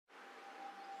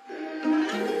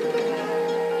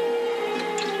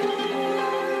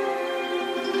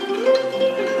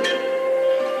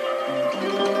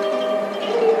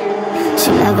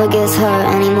never gets hurt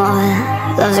anymore.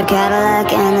 Loves her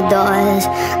Cadillac and the doors.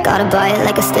 Gotta buy it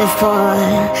like a stiff boy.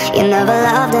 You never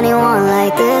loved anyone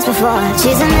like this before.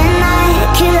 She's a midnight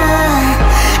killer,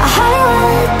 a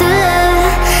Hollywood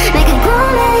thriller. Make a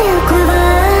grown man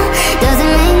quiver.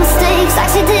 Doesn't make mistakes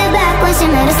like she did back when she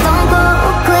made a stone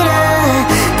cold quitter.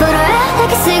 Put her out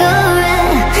like a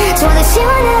cigarette. Swore that she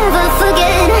would never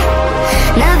forget.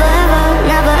 Never ever,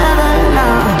 never ever, no.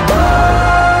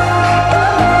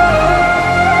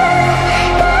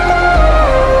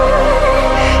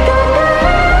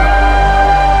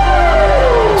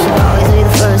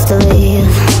 To leave,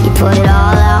 you put it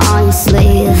all out on your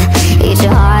sleeve. Eat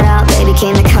your heart out, baby,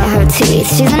 came to cut her teeth.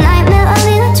 She's a nightmare of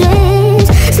your dreams.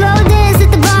 Slow dance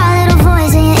at the bar, little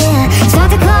voice in your ear. Start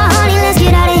the car, honey, let's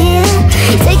get out of here.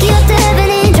 Take you up to heaven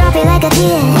and drop it like a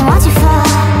tear and watch you fall.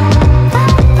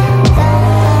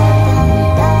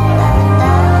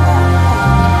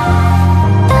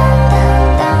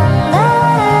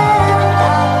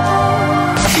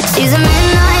 She's a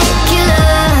midnight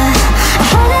killer, a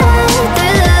Hollywood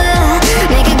thriller.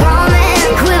 Make a grown man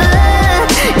quiver.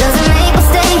 Doesn't make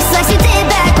mistakes like she did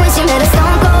back when she made a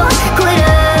stone cold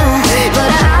quitter. Put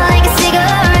her out like a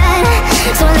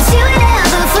cigarette, so that she would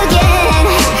never forget.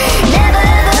 Never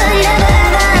ever, never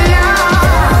ever, no.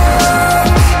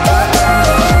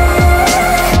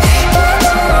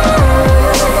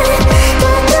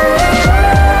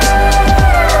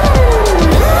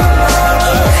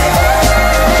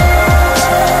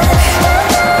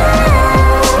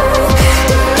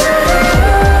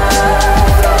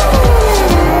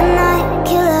 Midnight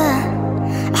killer,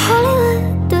 a Hollywood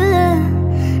thriller.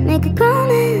 Make a grown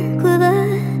man quiver.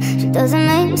 She doesn't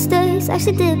make mistakes like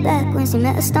she did back when she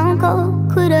met a stone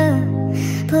cold quitter.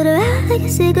 Put her out like a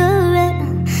cigarette,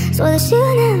 so that she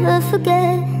would never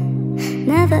forget.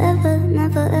 Never ever,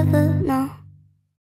 never ever, no.